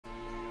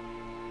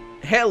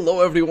Hello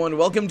everyone,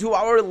 welcome to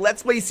our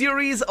Let's Play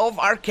series of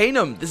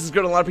Arcanum. This is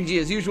Colonel RPG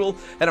as usual,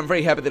 and I'm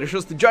very happy that you're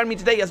chose to join me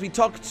today as we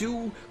talk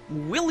to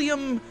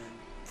William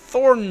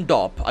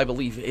Thorndop, I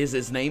believe is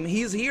his name.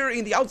 He's here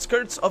in the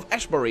outskirts of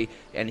Ashbury,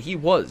 and he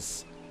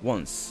was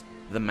once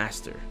the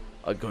master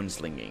of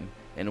gunslinging.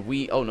 And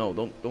we, oh no,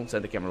 don't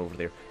send the camera over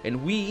there.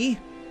 And we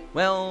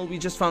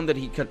just found that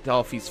he cut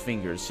off his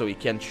fingers, so he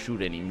can't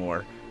shoot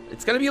anymore.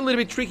 It's gonna be a little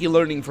bit tricky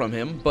learning from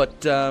him,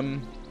 but,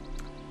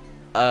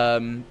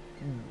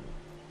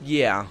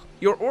 yeah,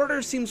 your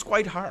order seems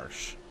quite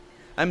harsh.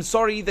 I'm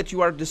sorry that you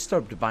are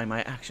disturbed by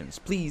my actions.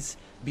 Please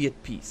be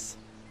at peace.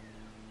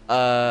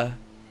 I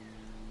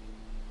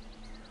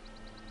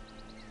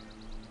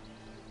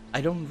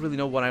don't really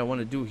know what I want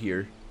to do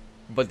here,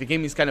 but the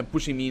game is kind of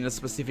pushing me in a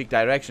specific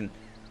direction.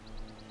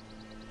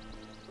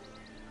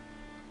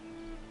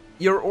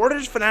 Your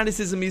order's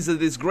fanaticism is a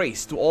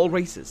disgrace to all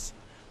races.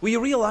 We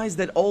realize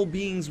that all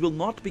beings will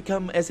not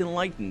become as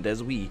enlightened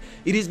as we.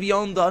 It is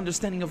beyond the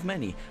understanding of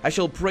many. I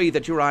shall pray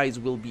that your eyes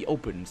will be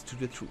opened to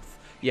the truth.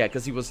 Yeah,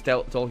 because he was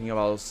talking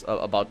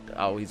about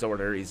how his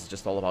order is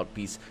just all about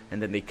peace,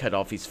 and then they cut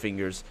off his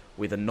fingers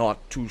with a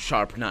not too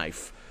sharp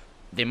knife.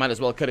 They might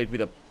as well cut it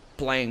with a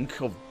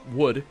plank of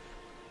wood.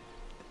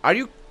 Are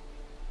you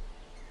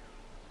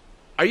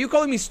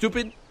calling me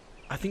stupid?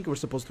 I think we're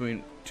supposed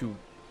to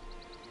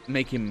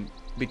make him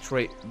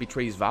betray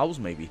his vows,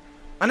 maybe.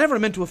 I never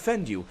meant to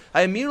offend you.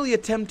 I am merely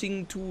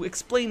attempting to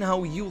explain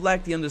how you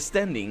lack the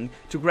understanding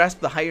to grasp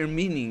the higher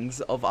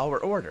meanings of our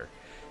order.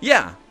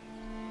 Yeah,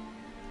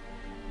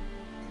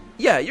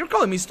 you're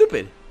calling me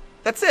stupid.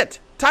 That's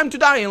it. Time to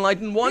die,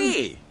 Enlightened One.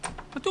 Hey,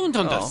 I don't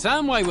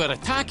understand why we're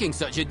attacking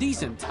such a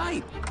decent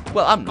type.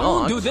 Well, I'm not. I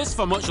won't do this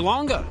for much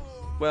longer.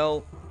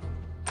 Well,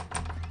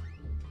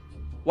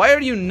 why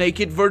are you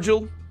naked,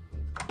 Virgil?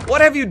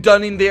 What have you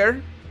done in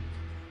there?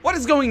 What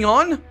is going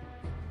on?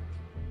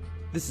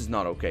 This is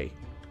not okay.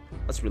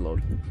 Let's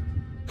reload.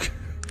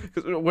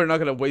 Because we're not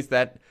gonna waste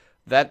that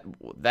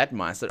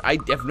master. I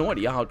have no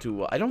idea how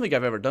to. I don't think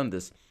I've ever done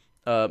this.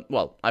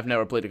 Well, I've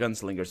never played a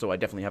Gunslinger, so I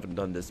definitely haven't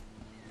done this.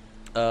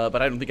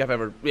 But I don't think I've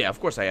ever. Yeah, of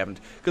course I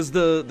haven't. Because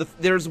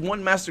there's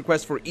one master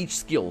quest for each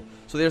skill,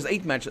 so there's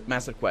 8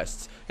 master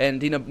quests,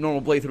 and in a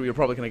normal playthrough you're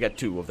probably gonna get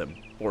 2 of them,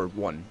 or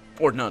 1,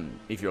 or none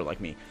if you're like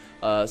me.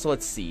 So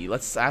let's see.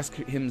 Let's ask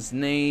him his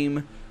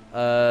name.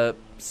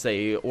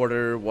 Say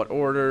order. What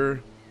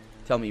order?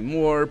 Tell me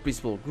more.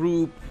 Peaceful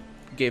group.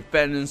 Gave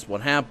penance.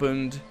 What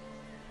happened?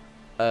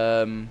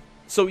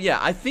 So yeah,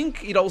 I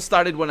think it all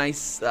started when I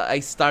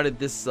started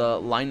this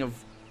line of.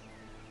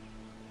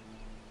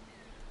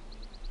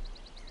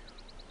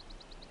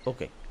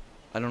 Okay,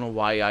 I don't know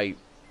why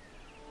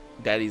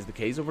that is the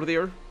case over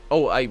there.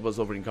 Oh, I was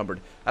over encumbered.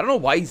 I don't know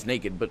why he's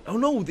naked, but oh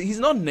no, he's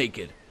not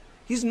naked.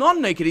 He's not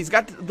naked. He's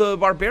got the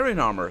barbarian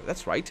armor.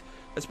 That's right.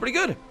 That's pretty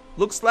good.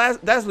 Looks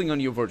dazzling on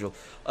you, Virgil.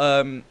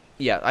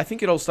 Yeah, I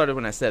think it all started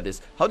when I said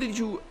this. How did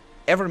you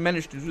ever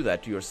manage to do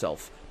that to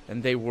yourself?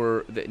 And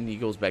and he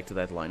goes back to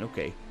that line.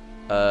 Okay.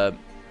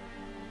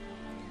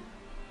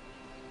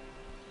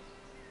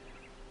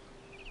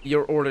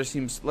 Your order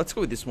seems... Let's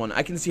go with this one.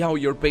 I can see how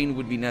your pain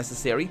would be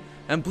necessary.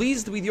 I'm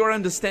pleased with your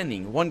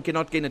understanding. One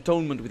cannot gain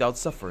atonement without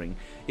suffering.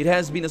 It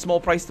has been a small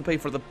price to pay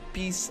for the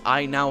peace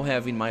I now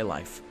have in my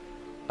life.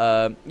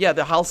 Yeah,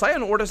 the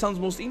Halcyon order sounds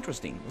most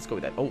interesting. Let's go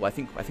with that. Oh, I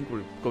think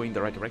we're going in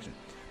the right direction.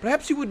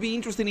 Perhaps you would be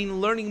interested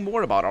in learning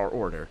more about our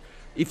order.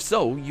 If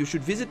so, you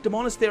should visit the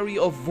monastery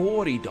of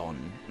Voridon.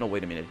 No,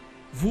 wait a minute.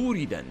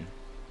 Voridon.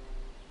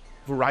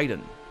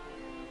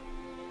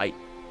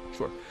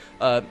 Sure.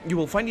 You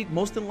will find it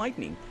most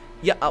enlightening.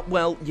 Yeah,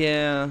 well,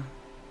 yeah.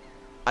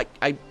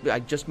 I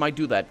just might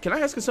do that. Can I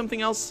ask you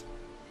something else?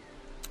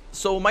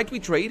 So, might we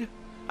trade?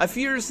 I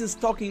fear since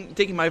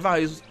taking my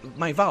vows,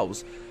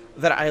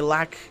 that I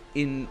lack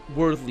in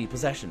worldly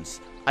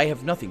possessions. I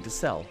have nothing to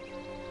sell.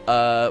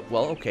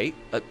 Well, okay.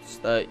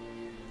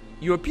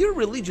 You appear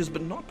religious,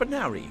 but not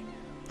binary.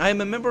 I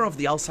am a member of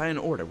the Alcyon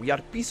Order. We are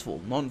a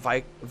peaceful,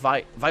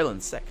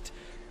 non-violent sect.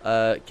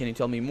 Can you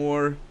tell me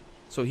more?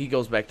 So he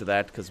goes back to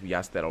that, because we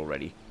asked that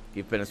already.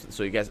 Give penance.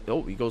 So you guys...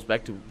 Oh, he goes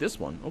back to this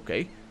one.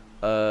 Okay.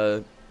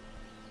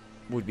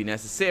 Would be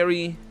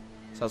necessary.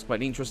 Sounds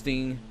quite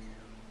interesting.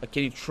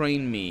 Can you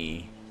train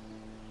me?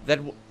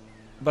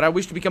 But I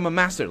wish to become a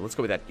master. Let's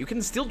go with that. You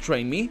can still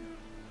train me.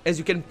 As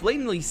you can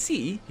plainly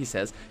see, he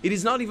says, it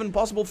is not even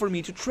possible for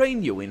me to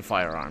train you in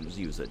firearms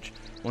usage.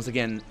 Once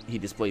again, he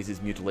displays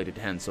his mutilated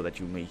hands so that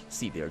you may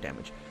see their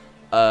damage.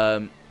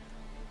 Don't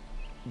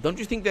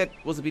you think that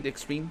was a bit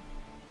extreme?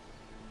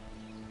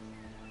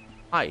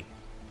 Hi.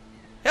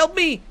 Help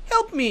me!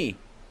 Help me!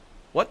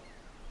 What?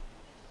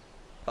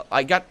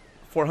 I got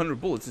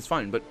 400 bullets, it's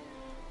fine, but...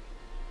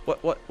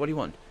 What do you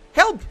want?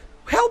 Help!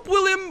 Help,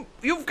 William!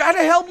 You've got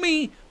to help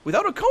me!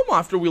 Without a comb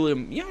after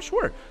William. Yeah,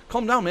 sure.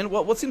 Calm down, man.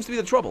 What seems to be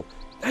the trouble?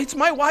 It's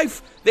my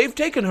wife. They've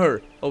taken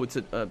her. Oh, it's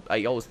a...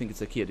 I always think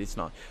it's a kid. It's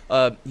not.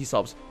 He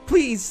sobs.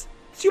 Please!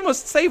 You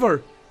must save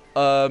her!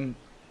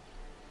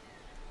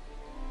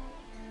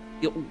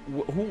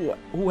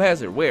 Who has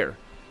her? Where?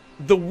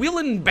 The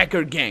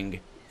Willenbecker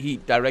gang. he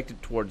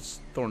directed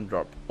towards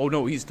Thorndrop. Oh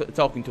no, he's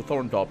talking to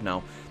Thorndrop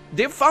now.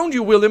 They've found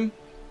you, Willem.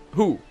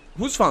 Who?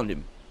 Who's found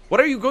him?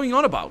 What are you going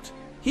on about?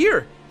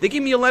 Here, they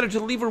gave me a letter to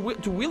deliver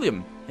to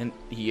William. And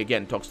he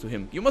again talks to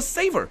him. You must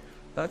save her.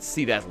 Let's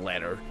see that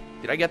letter.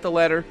 Did I get the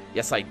letter?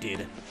 Yes, I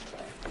did.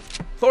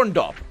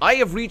 Thorndrop, I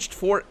have reached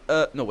for...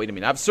 no, wait a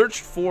minute. I've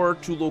searched for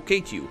to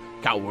locate you,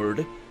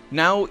 coward.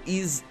 Now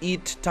is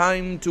it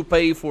time to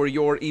pay for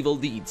your evil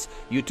deeds.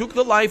 You took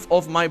the life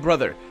of my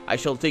brother. I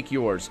shall take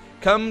yours.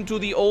 Come to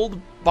the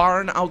old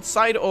barn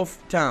outside of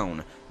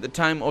town. The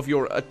time of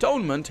your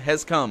atonement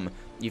has come.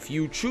 If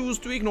you choose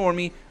to ignore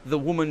me, the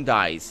woman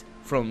dies.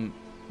 From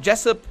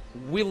Jessup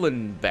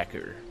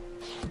Willenbecker.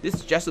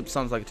 This Jessup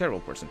sounds like a terrible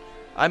person.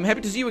 I'm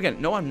happy to see you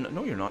again. No,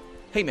 no, you're not.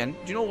 Hey, man,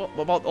 do you know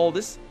about all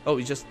this? Oh,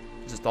 it's just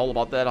all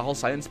about that all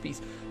science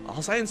peace.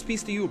 All science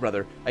peace to you,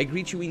 brother. I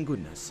greet you in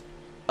goodness.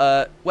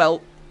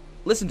 Well,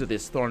 listen to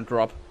this,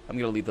 Thorndrop. I'm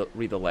gonna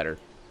read the letter.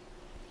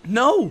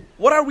 No!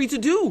 What are we to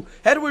do?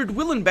 Edward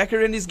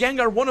Willenbecker and his gang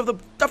are one of the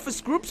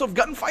toughest groups of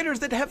gunfighters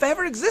that have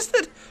ever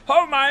existed.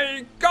 Oh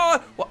my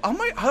god! Well,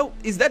 how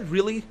is that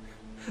really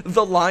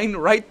the line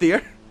right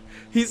there?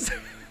 He's...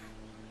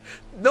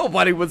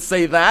 Nobody would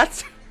say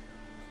that.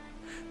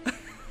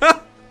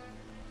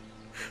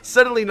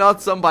 Certainly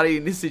not somebody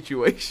in this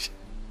situation.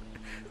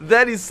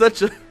 That is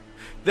such an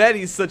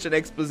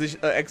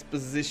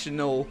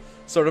expositional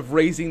sort of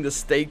raising the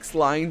stakes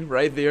line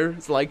right there.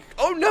 It's like,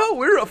 oh no,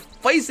 we're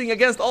facing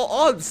against all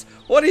odds.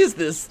 What is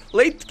this?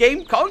 Late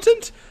game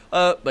content?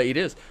 But it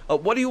is.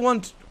 What do you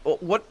want?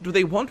 What do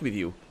they want with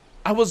you?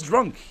 I was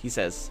drunk, he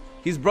says.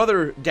 His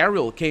brother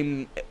Daryl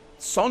came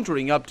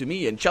sauntering up to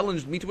me and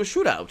challenged me to a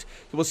shootout.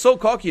 He was so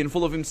cocky and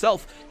full of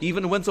himself, he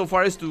even went so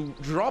far as to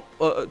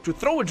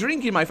throw a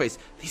drink in my face.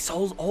 This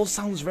all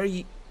sounds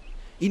very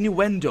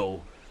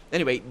innuendo.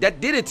 Anyway,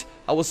 that did it.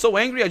 I was so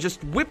angry I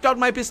just whipped out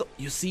my pistol,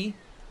 you see,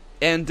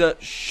 and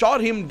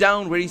shot him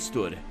down where he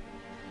stood.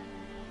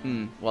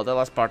 Well, that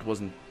last part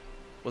wasn't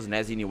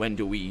as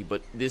innuendo-y,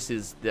 but this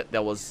is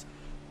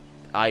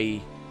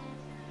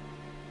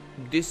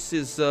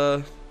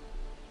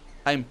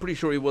I'm pretty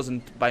sure it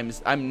wasn't by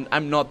mistake.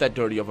 I'm not that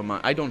dirty of a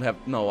mind.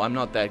 I'm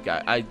not that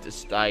guy.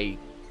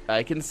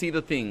 I can see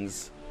the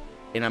things,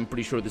 and I'm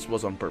pretty sure this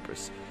was on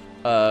purpose.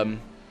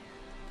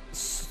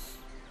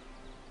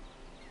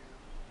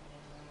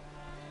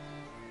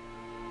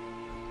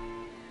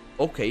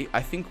 Okay,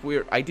 I think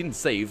I didn't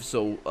save,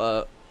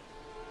 so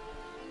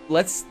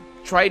let's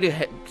try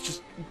to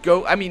just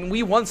go. I mean,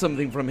 we want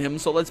something from him,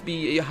 so let's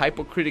be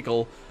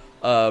hypocritical.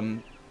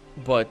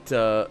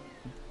 But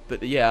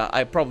yeah,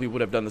 I probably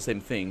would have done the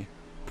same thing.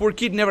 Poor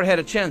kid never had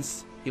a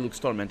chance. He looks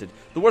tormented.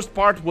 The worst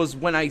part was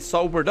when I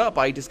sobered up,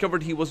 I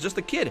discovered he was just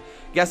a kid.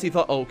 Guess he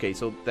thought... Oh, okay,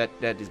 so that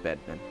is bad,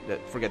 man.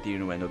 Forget the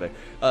innuendo there.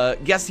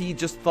 Guess he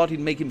just thought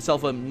he'd make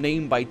himself a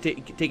name by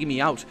taking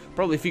me out.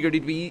 Probably figured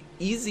it'd be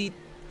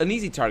an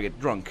easy target,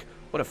 drunk.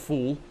 What a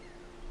fool.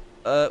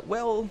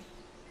 Well...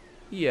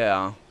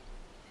 Yeah.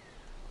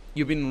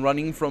 You've been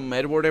running from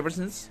Edward ever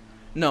since?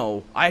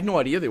 No, I had no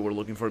idea they were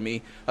looking for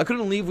me. I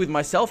couldn't leave with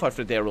myself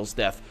after Daryl's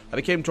death. I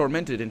became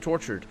tormented and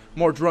tortured.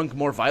 More drunk,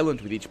 more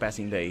violent with each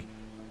passing day.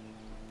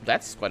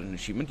 That's quite an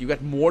achievement. You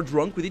got more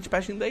drunk with each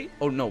passing day?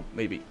 Oh, no,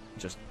 maybe.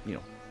 Just, you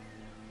know,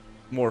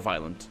 more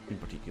violent in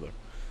particular.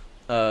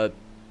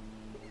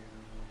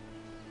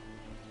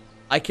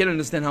 I can't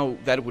understand how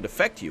that would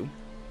affect you.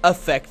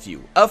 Affect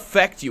you.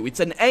 Affect you. It's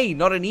an A,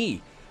 not an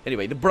E.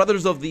 Anyway, the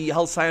brothers of the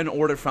Halcyon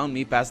Order found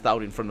me passed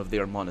out in front of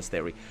their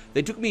monastery.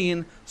 They took me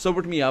in,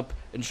 sobered me up,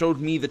 and showed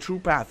me the true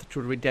path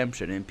to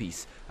redemption and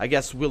peace. I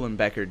guess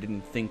Willenbecker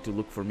didn't think to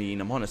look for me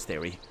in a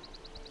monastery.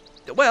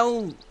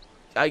 Well,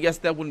 I guess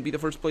that wouldn't be the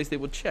first place they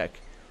would check.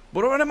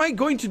 But what am I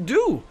going to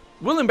do?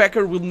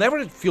 Willenbecker will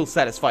never feel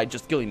satisfied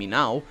just killing me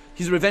now.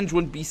 His revenge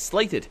wouldn't be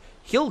slighted.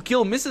 He'll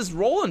kill Mrs.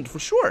 Roland for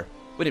sure.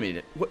 Wait a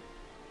minute. What?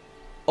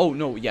 Oh,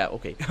 no, yeah,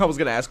 okay. I was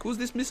gonna ask, who's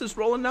this Mrs.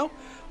 Roland now?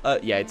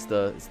 Yeah, it's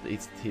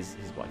his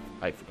wife.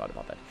 I forgot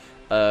about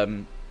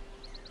that.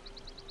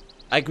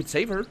 I could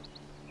save her.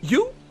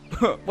 You?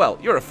 Well,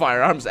 you're a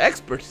firearms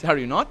expert, are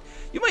you not?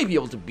 You might be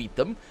able to beat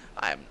them.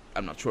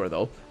 I'm not sure,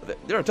 though.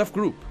 They're a tough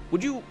group.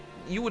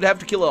 You would have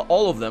to kill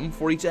all of them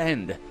for each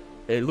end.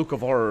 A look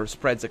of horror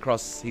spreads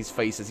across his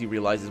face as he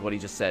realizes what he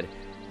just said.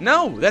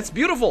 No, that's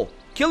beautiful.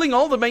 Killing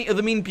all the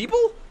mean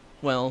people?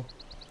 Well...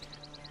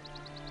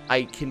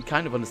 I can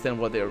kind of understand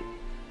what they're...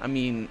 I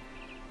mean...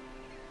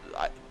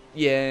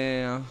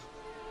 yeah...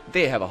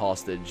 They have a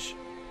hostage.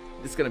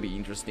 It's gonna be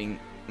interesting.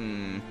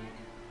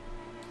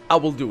 I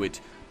will do it.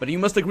 But you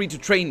must agree to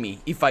train me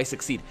if I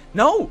succeed.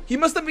 No! He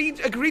must have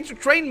agreed to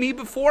train me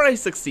before I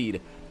succeed.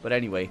 But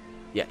anyway...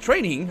 Yeah,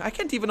 training? I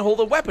can't even hold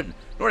a weapon.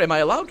 Nor am I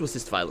allowed to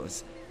assist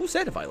violence. Who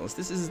said violence?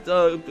 This is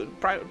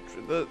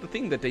the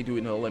thing that they do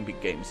in the Olympic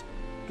Games.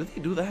 Do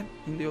they do that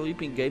in the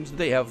Olympic Games? Do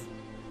they have...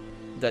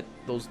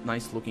 those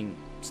nice looking...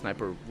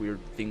 sniper weird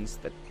things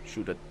that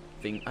shoot a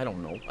thing? I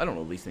don't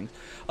know these things.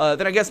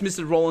 Then I guess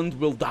Mr. Roland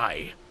will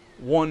die.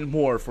 One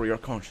more for your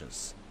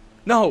conscience.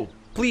 No,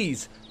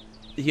 please.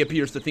 He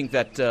appears to think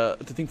that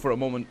for a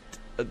moment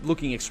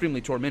looking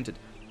extremely tormented.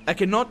 I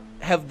cannot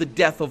have the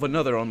death of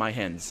another on my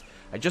hands.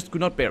 I just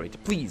could not bear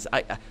it. Please,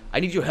 I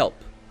need your help.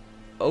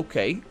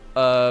 Okay,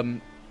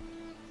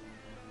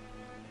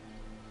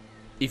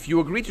 if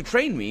you agree to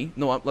train me...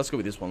 No, let's go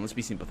with this one. Let's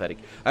be sympathetic.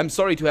 I'm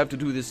sorry to have to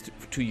do this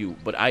to you,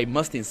 but I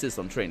must insist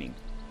on training.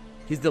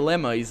 His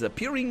dilemma is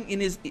appearing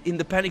in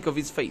the panic of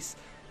his face.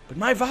 But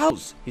my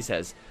vows, he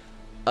says.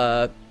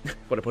 What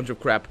a bunch of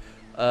crap.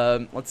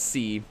 Let's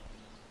see.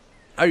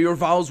 Are your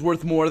vows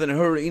worth more than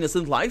her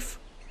innocent life?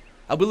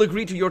 I will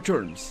agree to your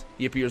terms.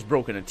 He appears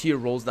broken. A tear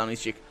rolls down his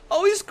cheek.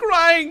 Oh, he's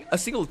crying. A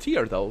single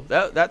tear, though.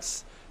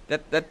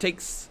 That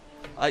takes...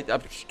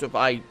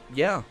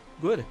 yeah.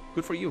 Good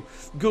for you.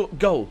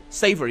 Go.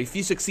 Save her. If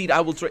you succeed,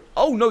 I will train...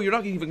 Oh, no, you're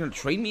not even going to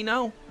train me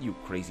now? You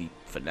crazy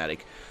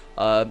fanatic.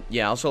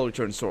 Yeah, I'll shall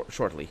return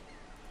shortly.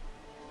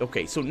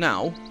 Okay, so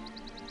now...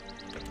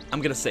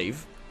 I'm going to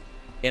save.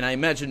 And I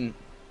imagine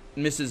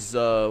Mrs.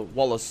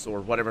 Wallace,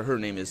 or whatever her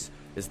name is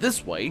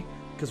this way.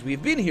 Because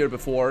we've been here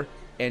before,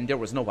 and there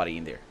was nobody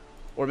in there.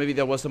 Or maybe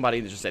there was somebody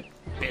that just said,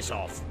 piss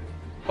off.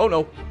 Oh,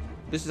 no.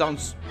 This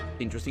sounds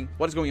interesting.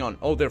 What is going on?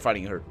 Oh, they're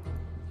fighting her.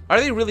 Are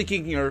they really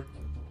kicking her?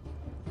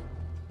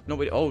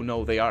 Nobody. Oh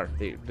no, they are.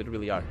 They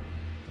really are.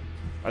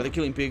 Are they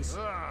killing pigs?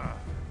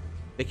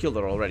 They killed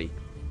her already.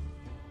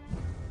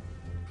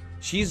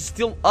 She's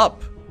still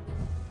up.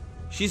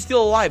 She's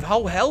still alive.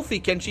 How healthy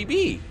can she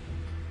be?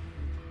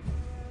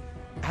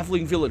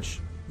 Halfling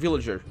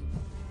villager.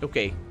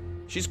 Okay,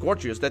 she's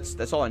gorgeous.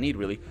 That's all I need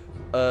really.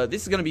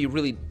 This is gonna be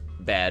really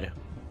bad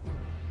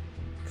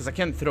because I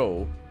can't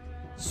throw.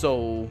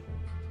 So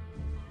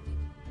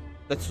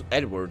that's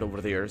Edward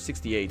over there,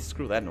 68.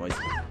 Screw that noise.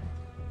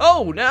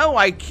 Oh, no,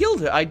 I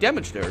killed her. I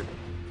damaged her.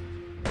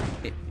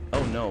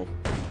 Oh, no.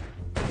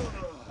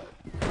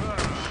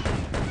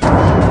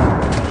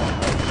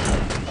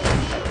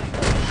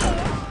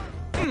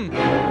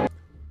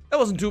 That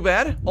wasn't too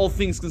bad, all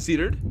things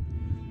considered.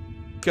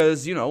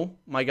 Because, you know,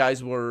 my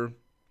guys were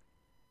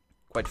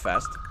quite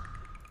fast.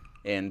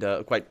 And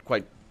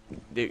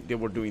they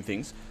were doing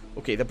things.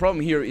 Okay, the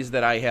problem here is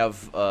that I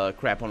have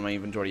crap on my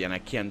inventory and I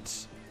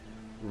can't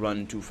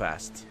run too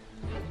fast.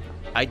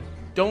 I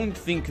don't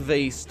think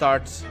they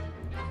start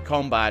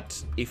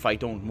combat if I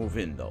don't move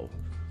in, though.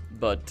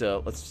 But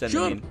let's send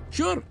them in.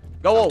 Sure.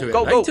 Go,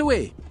 go. Right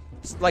away.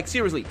 Like,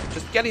 seriously,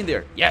 just get in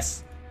there.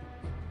 Yes.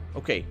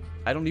 Okay,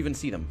 I don't even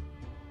see them.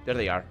 There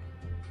they are.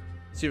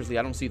 Seriously,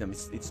 I don't see them.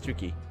 It's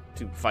tricky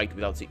to fight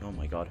without seeing. Oh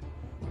my god.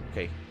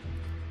 Okay.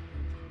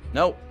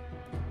 No.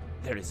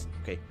 There it is.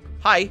 Okay.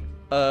 Hi.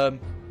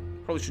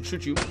 Probably should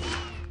shoot you.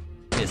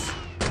 Miss.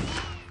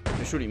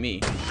 They're shooting me.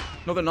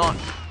 No, they're not.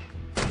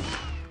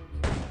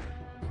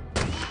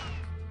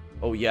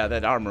 Oh yeah,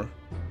 that armor.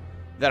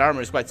 That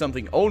armor is quite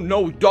something. Oh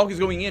no, dog is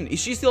going in. Is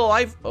she still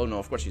alive? Oh no,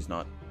 of course she's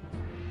not.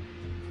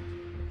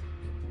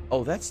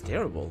 Oh, that's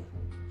terrible.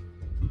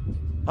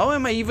 How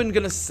am I even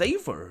gonna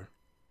save her?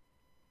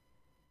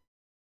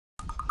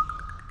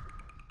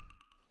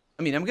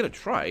 I mean, I'm gonna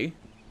try.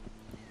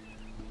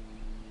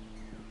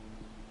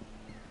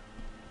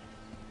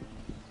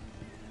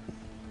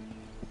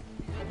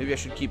 Maybe I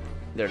should keep...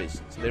 There it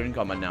is. So they're in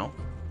combat now.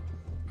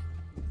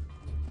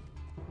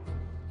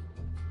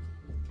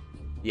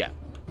 Yeah.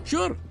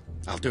 Sure.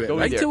 I'll do it Go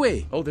right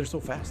away. Oh, they're so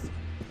fast.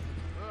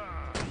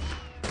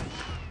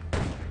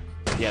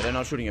 Yeah, they're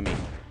not shooting at me.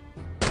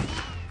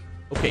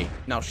 Okay,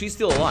 now she's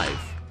still alive.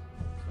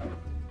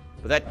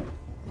 But that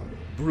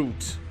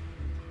brute.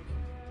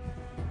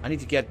 I need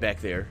to get back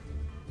there.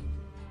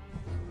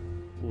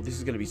 Oh, this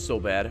is gonna be so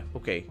bad.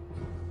 Okay.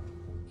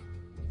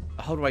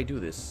 How do I do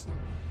this?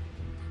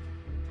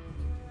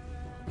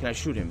 Can I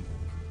shoot him?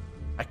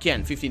 I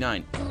can.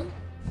 59.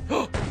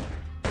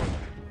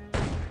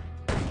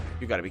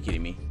 You gotta be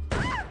kidding me.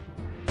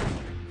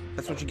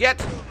 That's what you get.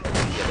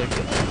 Yeah, they're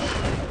killed.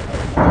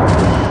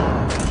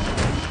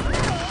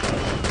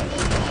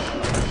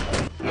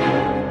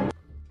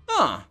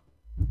 Huh.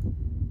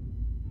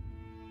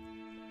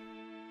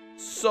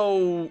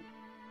 So...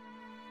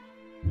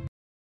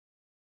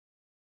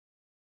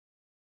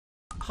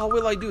 how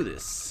will I do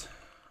this?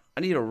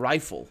 I need a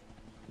rifle.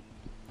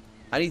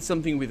 I need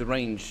something with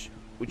range,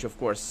 which of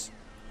course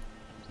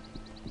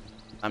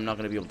I'm not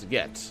gonna be able to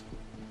get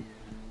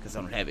because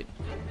I don't have it.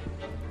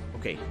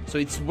 Okay, so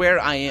it's where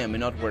I am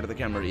and not where the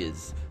camera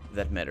is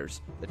that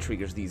matters, that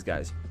triggers these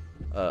guys.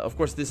 Of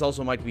course, this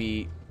also might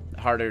be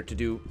harder to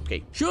do.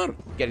 Okay, sure.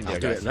 Get in there,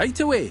 I'll do guys. it right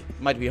away.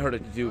 Might be harder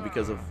to do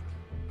because of...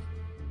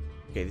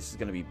 Okay, this is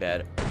gonna be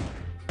bad.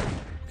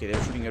 Okay,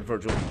 they're shooting at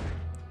Virgil.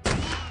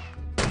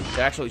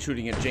 They're actually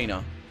shooting at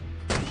Jaina.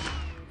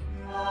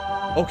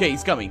 Okay,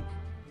 he's coming.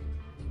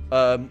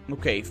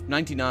 Okay,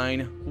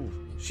 99. Ooh,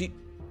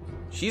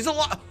 she's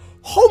alive.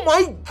 Oh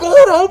my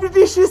god, how did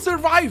she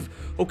survive?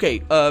 Okay,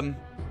 can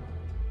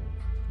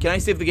I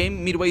save the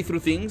game midway through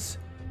things?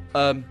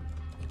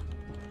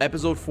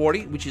 Episode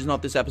 40, which is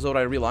not this episode,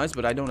 I realize,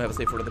 but I don't have a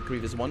save for the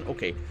previous one.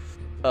 Okay.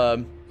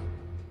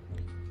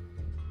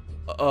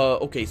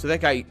 Okay, so that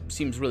guy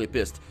seems really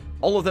pissed.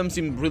 All of them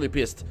seem really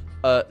pissed.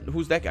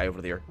 Who's that guy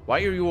over there?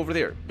 Why are you over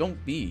there?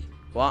 Don't be.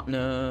 What?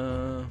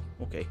 No.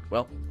 Okay,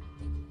 well.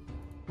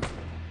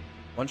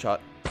 One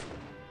shot.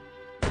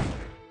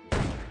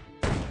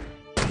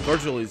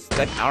 Virgil is...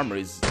 That armor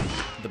is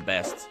the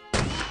best.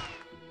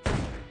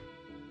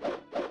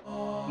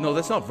 No,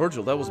 that's not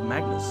Virgil. That was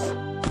Magnus.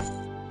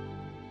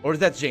 Or is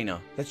that Jaina?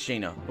 That's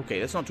Jaina. Okay,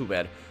 that's not too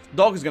bad.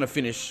 Dog is gonna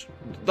finish.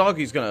 Dog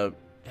is gonna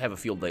have a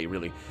field day,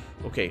 really.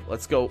 Okay,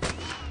 let's go.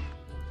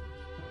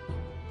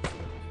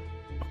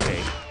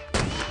 Okay.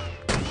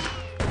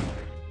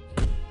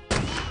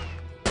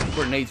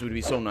 Grenades would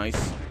be so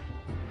nice.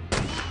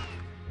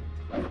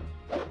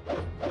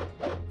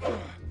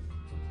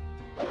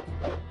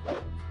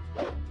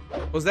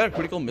 Was that a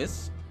critical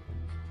miss?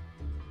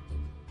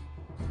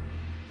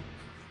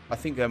 I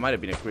think that might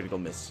have been a critical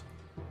miss.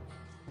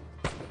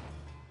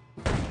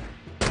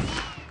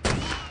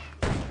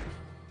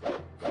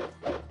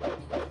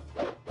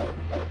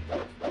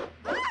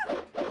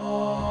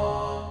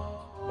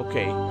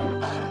 Okay.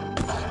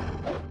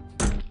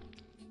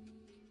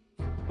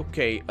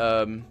 Okay,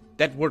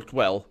 that worked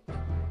well.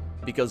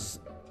 Because,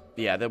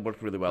 yeah, that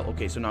worked really well.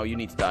 Okay, so now you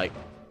need to die.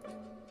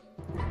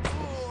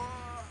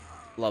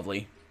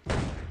 Lovely.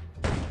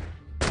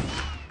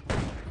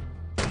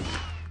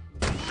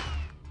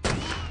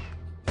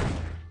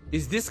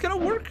 Is this gonna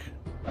work?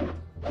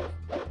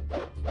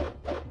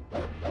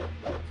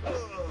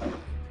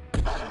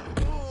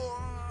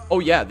 Oh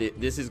yeah,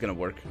 this is gonna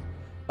work.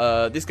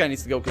 This guy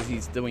needs to go because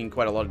he's doing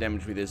quite a lot of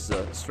damage with his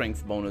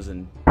strength bonus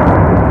and...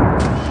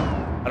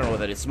 I don't know what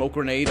that is. Smoke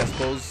grenade, I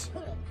suppose.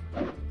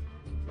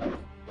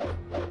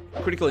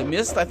 Critically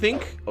missed, I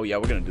think. Oh yeah,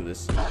 we're gonna do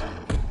this.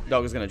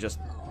 Dog is gonna just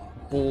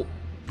pull,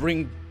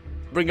 bring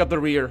up the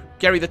rear,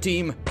 carry the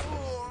team.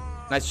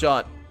 Nice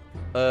shot.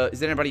 Is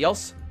there anybody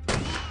else?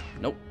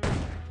 Nope.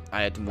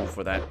 I had to move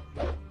for that.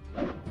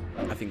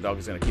 I think Dog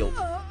is gonna kill.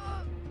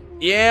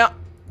 Yeah!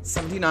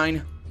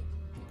 79.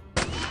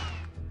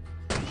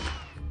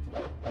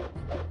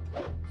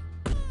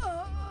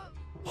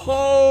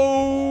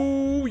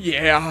 Oh,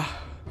 yeah.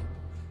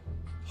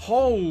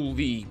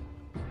 Holy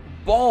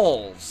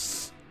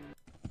balls.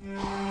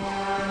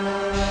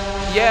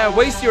 Yeah,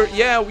 waste your...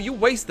 Yeah, you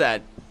waste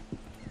that.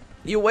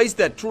 You waste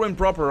that true and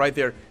proper right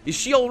there. Is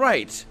she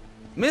alright?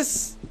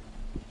 Miss...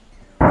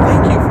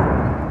 Thank you for...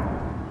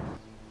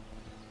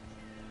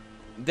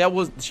 That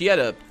was... She had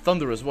a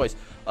thunderous voice.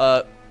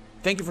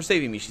 Thank you for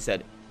saving me, she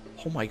said.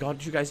 Oh my god,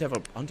 did you guys have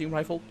a hunting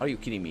rifle? Are you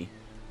kidding me?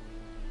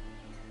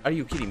 Are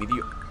you kidding me? Do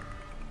you...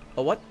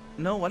 Oh, what?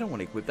 No, I don't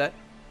want to equip that.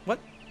 What?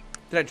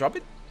 Did I drop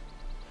it?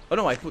 Oh,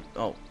 no, I put...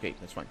 Oh, okay,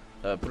 that's fine.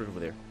 Put it over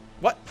there.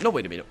 What? No,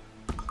 wait a minute.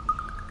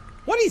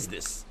 What is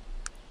this?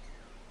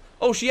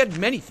 Oh, she had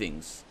many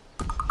things.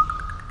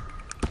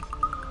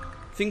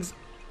 Things...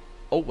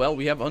 Oh, well,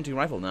 we have a hunting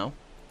rifle now.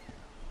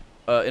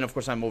 And, of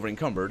course, I'm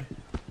over-encumbered.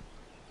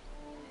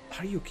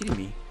 Are you kidding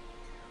me?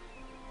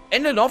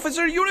 And an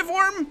officer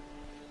uniform?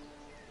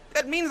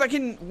 That means I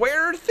can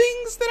wear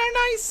things that are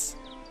nice?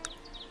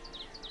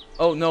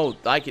 Oh, no,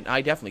 I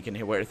definitely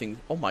can wear things.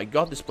 Oh, my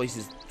God, this place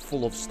is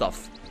full of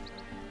stuff.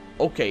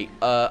 Okay,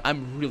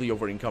 I'm really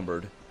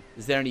over-encumbered.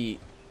 Is there any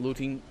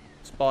looting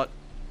spot?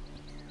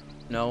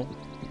 No?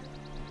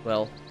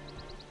 Well,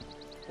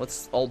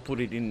 let's all put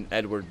it in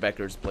Edward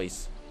Becker's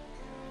place.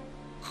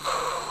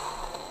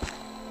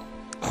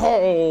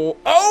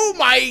 Oh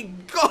my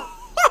god!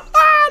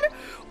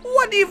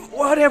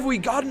 What have we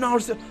gotten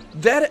ourselves?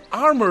 That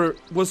armor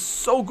was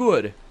so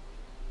good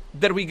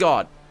that we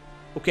got.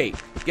 Okay,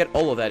 get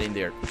all of that in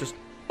there. Just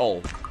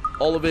all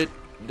of it.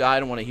 I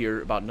don't want to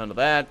hear about none of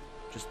that.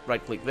 Just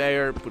right click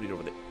there, put it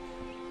over there.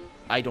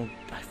 I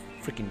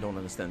freaking don't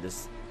understand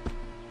this.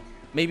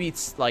 Maybe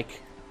it's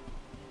like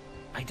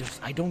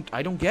I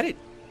don't get it.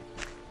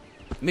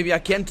 Maybe I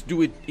can't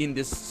do it in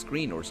this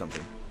screen or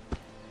something.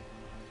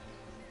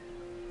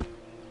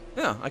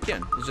 Yeah, I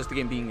can. It's just the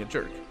game being a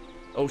jerk.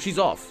 Oh, she's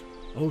off.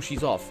 Oh,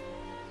 she's off.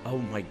 Oh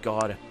my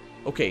god.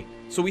 Okay,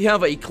 so we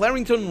have a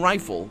Clarington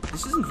rifle.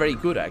 This isn't very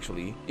good,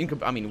 actually.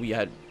 I mean, we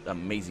had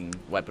amazing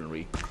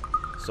weaponry.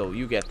 So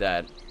you get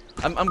that.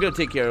 I'm gonna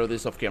take care of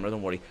this off camera,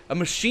 don't worry. A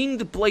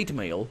machined plate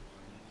mail.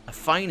 A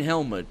fine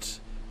helmet.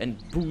 And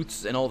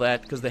boots and all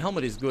that. Because the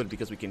helmet is good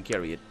because we can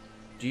carry it.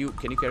 Can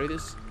you carry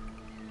this?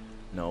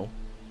 No.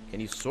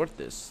 Can you sort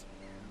this?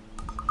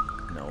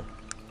 No.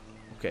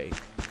 Okay.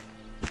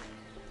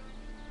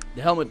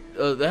 The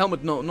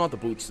helmet, no, not the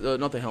boots,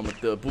 not the helmet.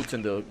 The boots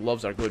and the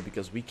gloves are good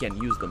because we can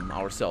use them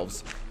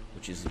ourselves,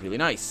 which is really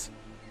nice.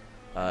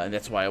 And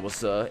that's why I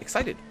was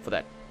excited for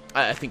that.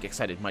 I think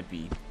excited might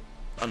be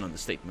an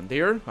understatement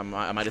there. I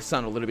might have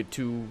sounded a little bit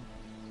too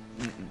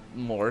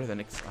more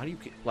than how do you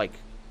like?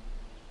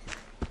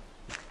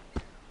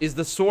 Is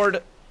the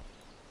sword?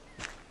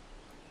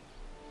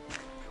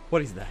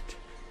 What is that?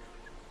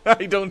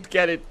 I don't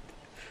get it.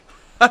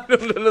 I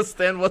don't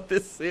understand what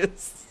this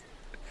is.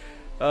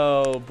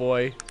 Oh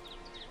boy.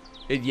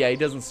 Yeah, it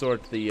doesn't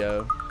sort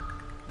the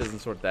doesn't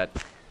sort that.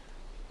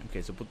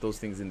 Okay, so put those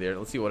things in there.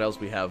 Let's see what else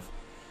we have.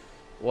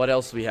 What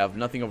else we have?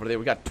 Nothing over there.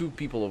 We got 2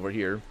 people over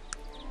here.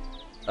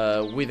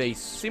 With a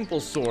simple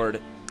sword.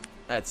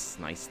 That's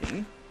a nice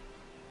thing.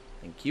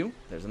 Thank you.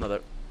 There's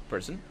another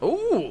person.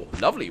 Oh,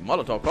 lovely.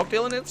 Molotov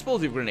cocktail and an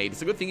explosive grenade.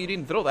 It's a good thing you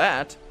didn't throw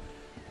that.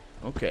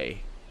 Okay.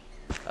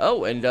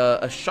 Oh, and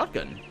a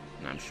shotgun.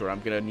 I'm sure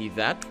I'm gonna need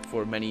that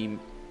for many...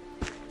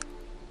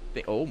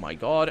 Oh my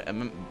god. A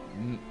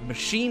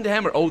machined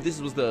hammer. Oh,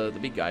 this was the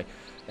big guy.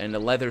 And a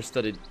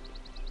leather-studded...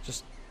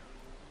 Just...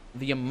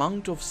 The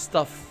amount of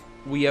stuff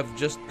we have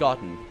just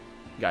gotten,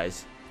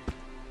 guys,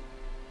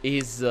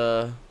 is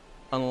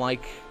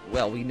unlike...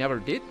 Well, we never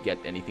did get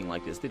anything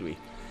like this, did we?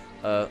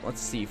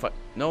 Let's see if I...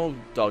 No,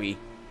 doggy.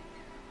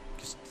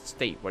 Just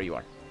stay where you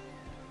are.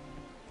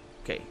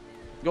 Okay.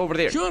 Go over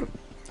there. Sure.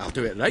 I'll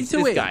do it right It's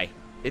away. this guy.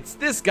 It's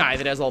this guy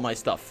that has all my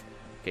stuff.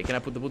 Okay, can I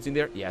put the boots in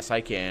there? Yes,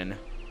 I can.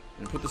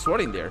 And put the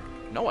sword in there?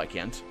 No, I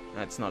can't.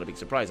 That's not a big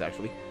surprise,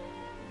 actually.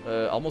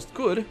 Almost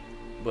could,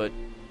 but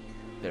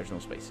there's no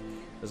space.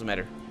 Doesn't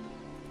matter.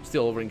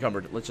 Still over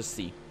encumbered. Let's just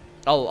see.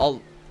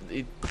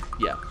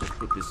 Yeah, just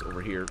put this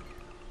over here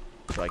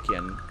so I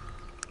can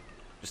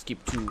just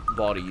keep 2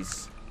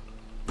 bodies.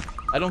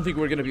 I don't think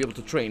we're gonna be able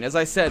to train. As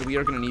I said, we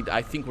are gonna need...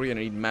 I think we're gonna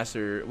need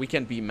master... We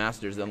can't be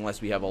masters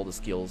unless we have all the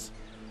skills.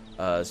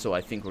 So I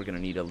think we're gonna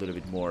need a little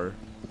bit more...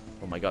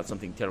 Oh my god,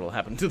 something terrible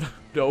happened to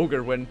the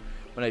ogre when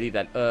I did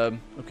that.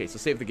 Okay, so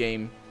save the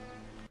game.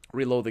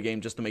 Reload the game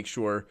just to make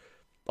sure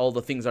all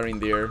the things are in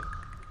there.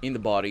 In the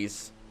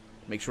bodies.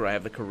 Make sure I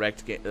have the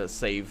correct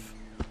save.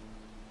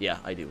 Yeah,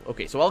 I do.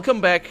 Okay, so I'll come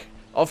back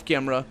off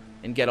camera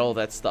and get all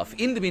that stuff.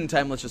 In the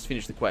meantime, let's just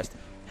finish the quest.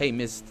 Hey,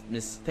 Miss,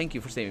 thank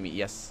you for saving me.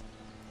 Yes.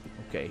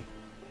 Okay.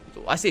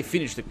 So I say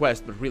finish the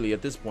quest, but really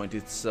at this point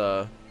it's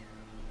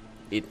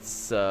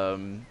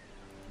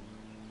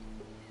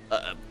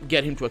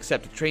get him to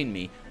accept to train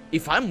me.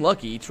 If I'm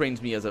lucky, he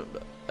trains me as a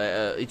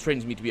it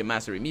trains me to be a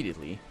master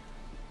immediately.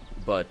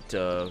 But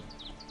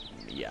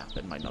yeah,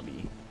 that might not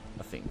be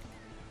a thing.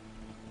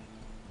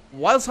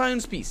 Wild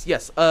Science Peace.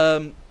 Yes.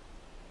 I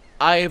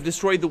have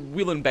destroyed the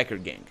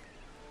Willenbecker gang.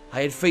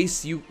 I had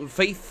faith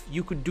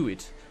you could do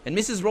it. And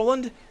Mrs.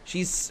 Roland,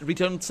 she's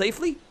returned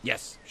safely?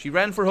 Yes. She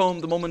ran for home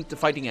the moment the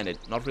fighting ended.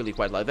 Not really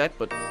quite like that,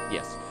 but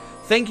yes.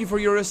 Thank you for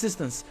your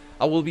assistance.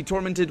 I will be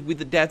tormented with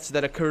the deaths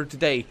that occurred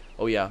today.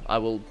 Oh yeah, I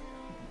will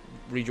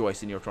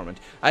rejoice in your torment.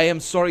 I am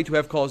sorry to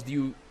have caused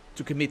you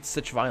to commit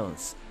such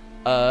violence.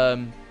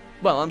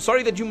 Well, I'm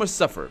sorry that you must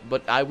suffer,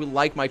 but I will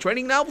like my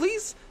training now,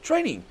 please?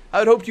 Training. I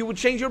had hoped you would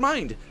change your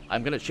mind.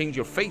 I'm gonna change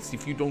your face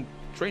if you don't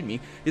train me.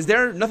 Is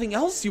there nothing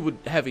else you would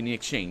have in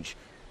exchange?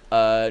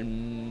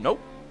 Nope.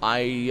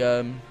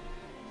 I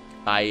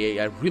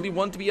really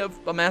want to be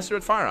a master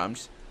at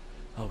firearms.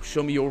 Oh,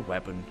 show me your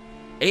weapon.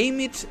 Aim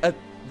it at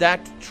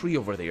that tree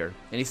over there.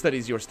 And he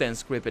studies your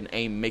stance, grip, and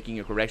aim, making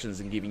your corrections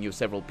and giving you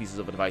several pieces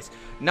of advice.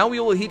 Now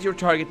you will hit your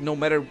target no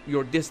matter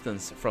your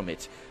distance from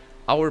it.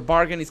 Our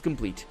bargain is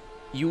complete.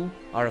 You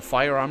are a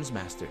firearms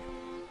master.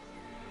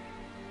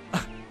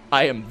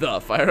 I am the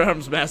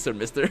firearms master,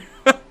 mister.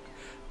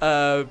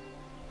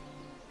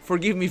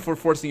 Forgive me for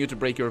forcing you to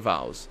break your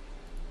vows.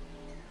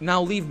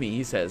 Now leave me,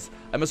 he says.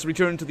 I must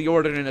return to the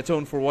order and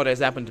atone for what has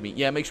happened to me.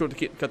 Yeah, make sure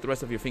to cut the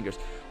rest of your fingers.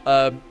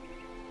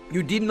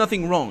 You did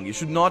nothing wrong. You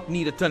should not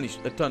need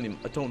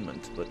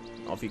atonement. But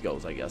off he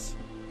goes, I guess.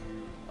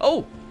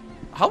 Oh,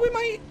 how am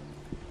I?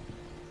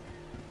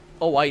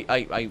 Oh,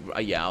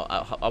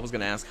 I was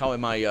gonna ask, how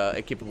am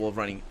I capable of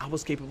running? I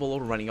was capable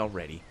of running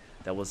already.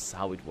 That was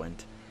how it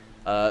went.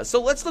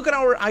 So let's look at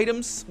our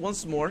items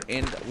once more,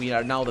 and we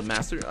are now the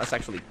master. Let's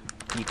actually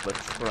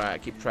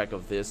keep track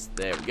of this.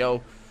 There we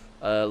go.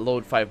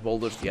 Load 5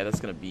 boulders. Yeah, that's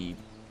gonna be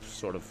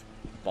sort of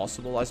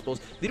possible, I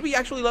suppose. Did we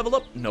actually level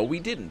up? No, we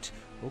didn't.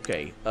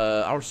 Okay.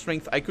 Our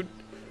strength. I could,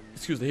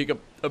 excuse the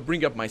hiccup,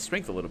 bring up my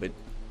strength a little bit.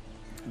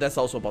 That's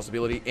also a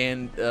possibility.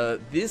 And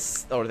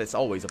that's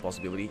always a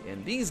possibility.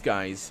 And these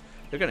guys,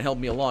 they're gonna help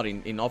me a lot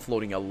in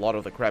offloading a lot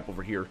of the crap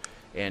over here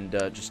and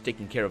just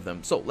taking care of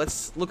them. So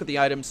let's look at the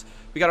items.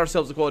 We got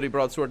ourselves a quality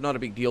broadsword, not a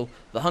big deal.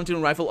 The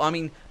hunting rifle, I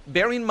mean,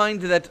 bear in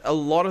mind that a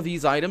lot of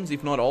these items,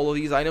 if not all of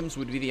these items,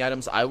 would be the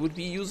items I would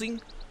be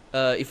using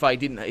if I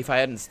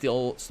hadn't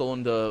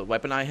stolen the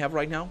weapon I have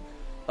right now.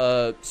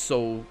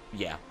 So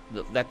yeah,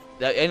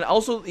 and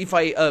also if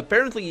I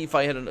apparently if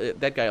I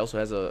had that guy also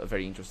has a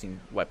very interesting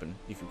weapon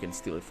if you can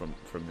steal it from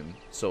him.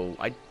 So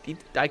I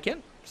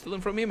can't steal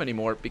him from him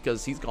anymore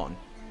because he's gone.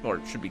 Or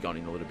it should be gone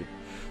in a little bit.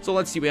 So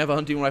let's see, we have a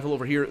hunting rifle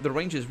over here. The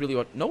range is really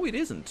what... No, it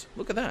isn't.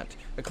 Look at that.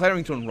 A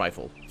Clarington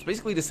rifle. It's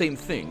basically the same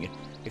thing,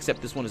 except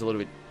this one is a little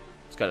bit...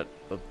 It's got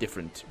a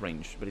different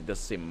range, but it does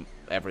the same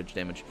average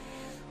damage.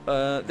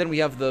 Then we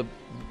have the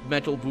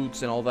metal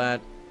boots and all that.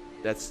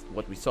 That's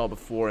what we saw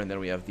before, and then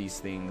we have these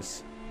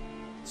things.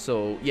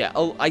 So, yeah,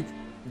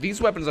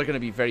 these weapons are going to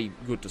be very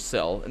good to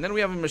sell. And then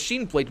we have a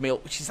machine plate mail,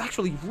 which is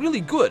actually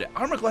really good.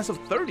 Armor class of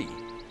 30.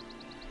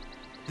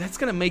 That's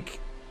going to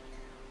make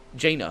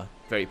Jaina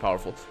very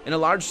powerful. And a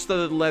large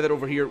studded leather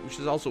over here, which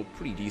is also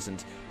pretty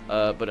decent.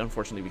 But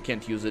unfortunately, we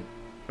can't use it.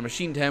 A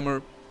machined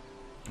hammer.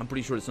 I'm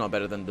pretty sure it's not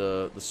better than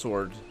the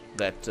sword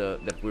that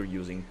we're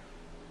using.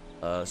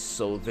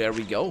 So there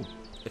we go.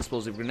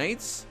 Explosive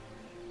grenades.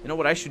 You know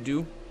what I should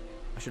do?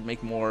 I should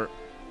make more...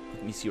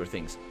 Let me see your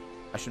things.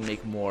 I should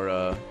make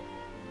more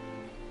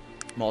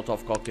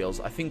Molotov cocktails.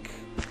 I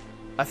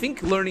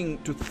think learning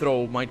to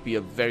throw might be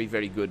a very,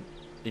 very good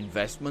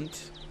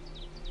investment.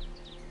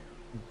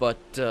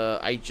 But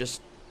I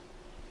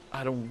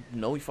don't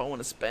know if I want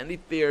to spend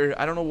it there.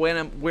 I don't know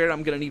where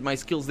I'm gonna need my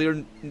skills.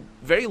 They're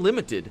very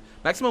limited.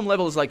 Maximum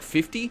level is like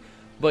 50,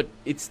 but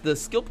the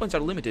skill points are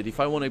limited if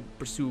I want to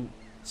pursue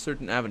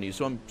certain avenues.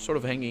 So I'm sort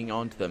of hanging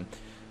on to them.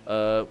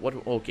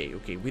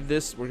 Okay. With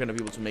this, we're gonna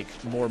be able to make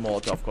more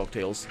Molotov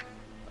cocktails.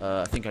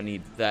 I think I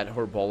need that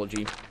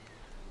herbology,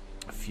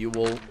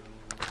 fuel.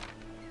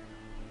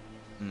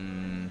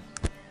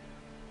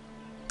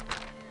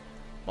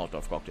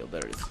 Molotov cocktail.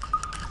 There it is.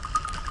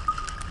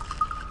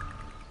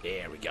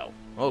 There we go.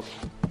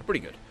 Okay, pretty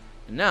good.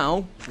 And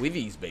now, with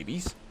these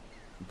babies,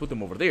 put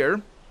them over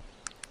there.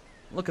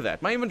 Look at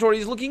that. My inventory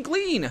is looking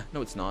clean.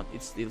 No, it's not.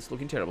 It's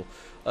looking terrible.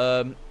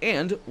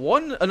 And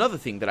another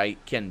thing that I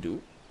can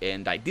do,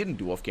 and I didn't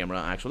do off camera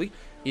actually,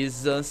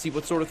 is see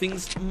what sort of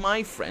things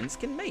my friends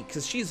can make.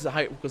 Because she's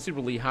a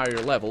considerably higher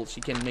level. She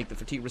can make the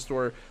fatigue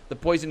restore, the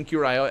poison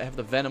cure. I have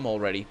the venom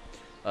already.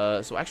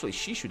 So actually,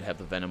 she should have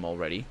the venom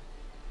already.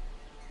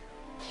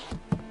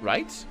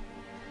 Right?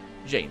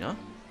 Jaina?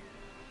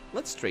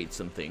 Let's trade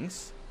some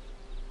things.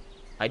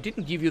 I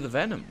didn't give you the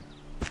venom.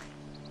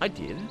 I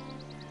did.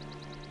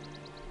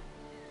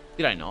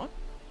 Did I not?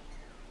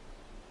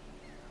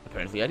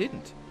 Apparently I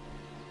didn't.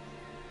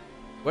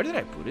 Where did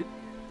I put it?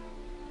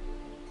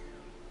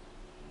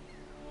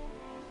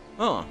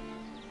 Oh.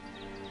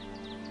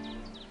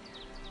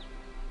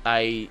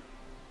 I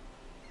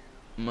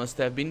must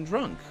have been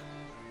drunk.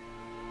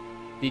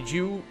 Did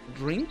you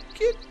drink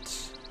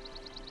it?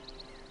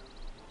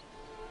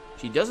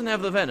 She doesn't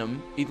have the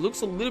venom. It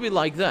looks a little bit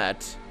like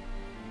that.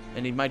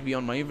 And it might be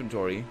on my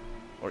inventory.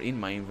 Or in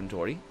my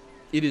inventory.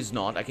 It is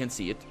not. I can't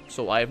see it.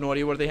 So I have no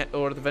idea where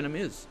the venom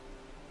is.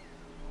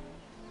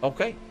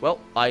 Okay. Well,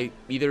 I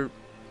either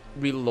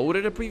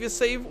reloaded a previous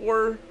save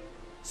or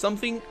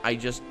something. I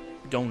just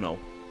don't know.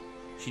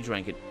 She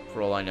drank it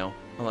for all I know.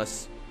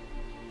 Unless...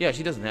 yeah,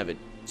 she doesn't have it.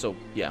 So,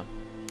 yeah.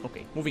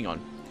 Okay. Moving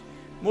on.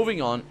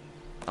 Moving on.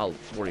 I'll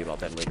worry about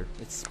that later.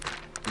 It's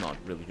not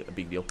really a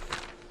big deal.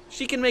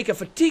 She can make a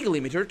fatigue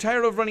limiter.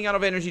 Tired of running out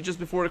of energy just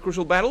before a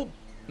crucial battle?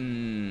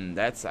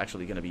 That's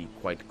actually going to be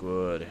quite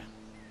good.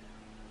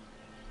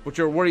 Put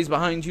your worries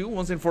behind you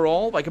once and for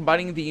all by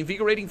combining the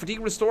invigorating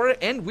fatigue restorer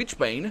and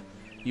witchbane.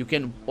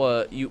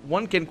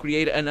 One can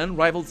create an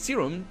unrivaled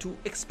serum to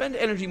expend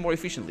energy more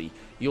efficiently.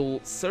 You'll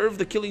serve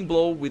the killing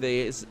blow with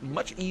as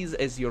much ease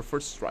as your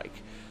first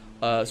strike.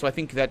 So I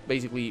think that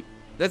basically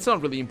that's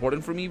not really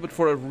important for me, but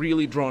for a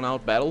really drawn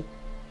out battle,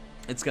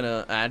 it's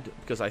gonna add,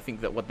 because I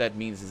think that what that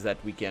means is that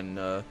we can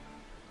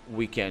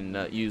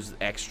use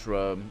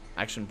extra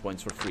action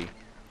points for free.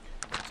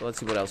 So let's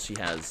see what else she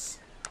has.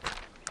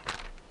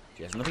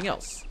 She has nothing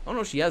else. Oh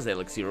no, she has the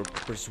elixir of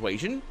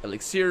persuasion,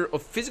 elixir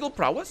of physical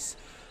prowess,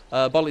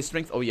 bodily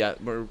strength. Oh yeah,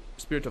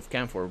 spirit of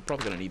camphor. We're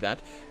probably gonna need that.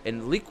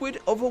 And liquid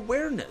of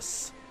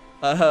awareness.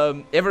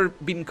 Ever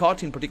been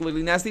caught in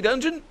particularly nasty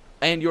dungeon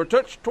and your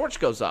torch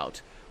goes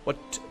out?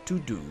 What to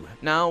do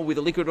now with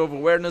a liquid of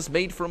awareness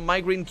made from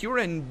migraine cure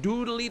and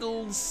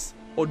Doolittle's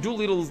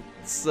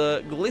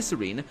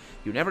glycerine?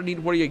 You never need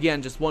worry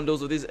again. Just one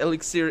dose of this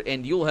elixir,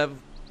 and you'll have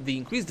the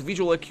increased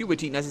visual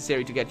acuity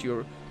necessary to get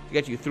you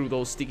through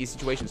those sticky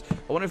situations.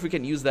 I wonder if we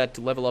can use that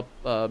to level up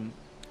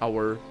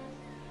our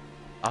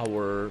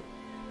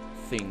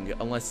thing.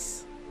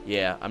 Unless,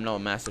 yeah, I'm now a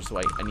master, so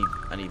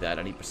I need that.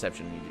 I need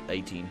perception. I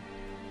need 18.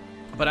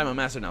 But I'm a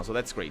master now, so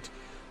that's great.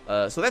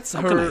 So that's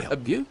her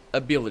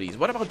abilities.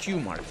 What about you,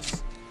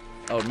 Marcus?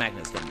 Oh,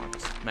 Magnus, not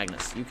Marcus.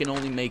 Magnus, you can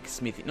only make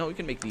smithy. No, you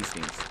can make these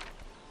things.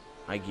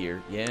 High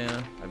gear.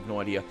 Yeah, I have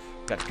no idea.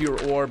 Got pure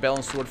ore,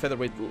 balanced sword,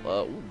 featherweight,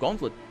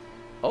 gauntlet.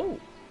 Oh.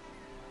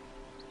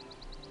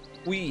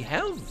 We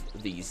have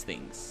these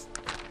things.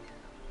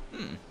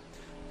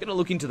 Gonna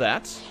look into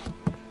that.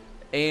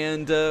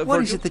 And,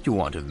 what is it that you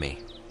want of me?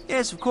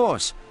 Yes, of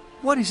course.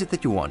 What is it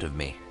that you want of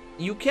me?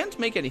 You can't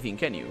make anything,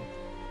 can you?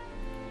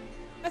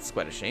 That's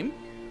quite a shame.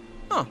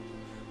 Huh.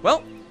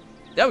 Well,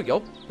 there we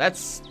go.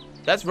 That's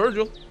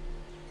Virgil.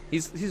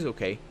 He's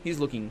okay. He's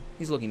looking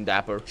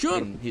dapper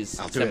in his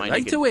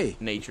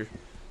semi-naked nature,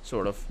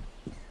 sort of.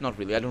 Not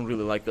really. I don't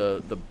really like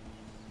the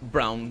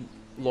brown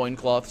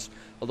loincloths,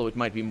 although it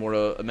might be more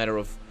a matter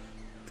of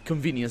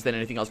convenience than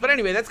anything else. But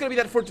anyway, that's gonna be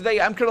that for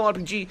today. I'm Colonel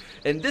RPG,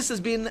 and this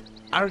has been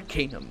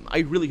Arcanum. I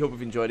really hope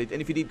you've enjoyed it,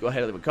 and if you did, go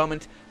ahead and leave a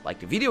comment, like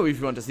the video if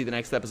you want to see the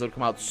next episode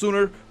come out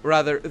sooner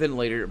rather than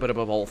later. But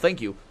above all,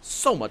 thank you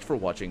so much for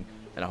watching,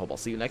 and I hope I'll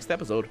see you next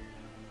episode.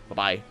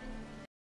 Bye-bye.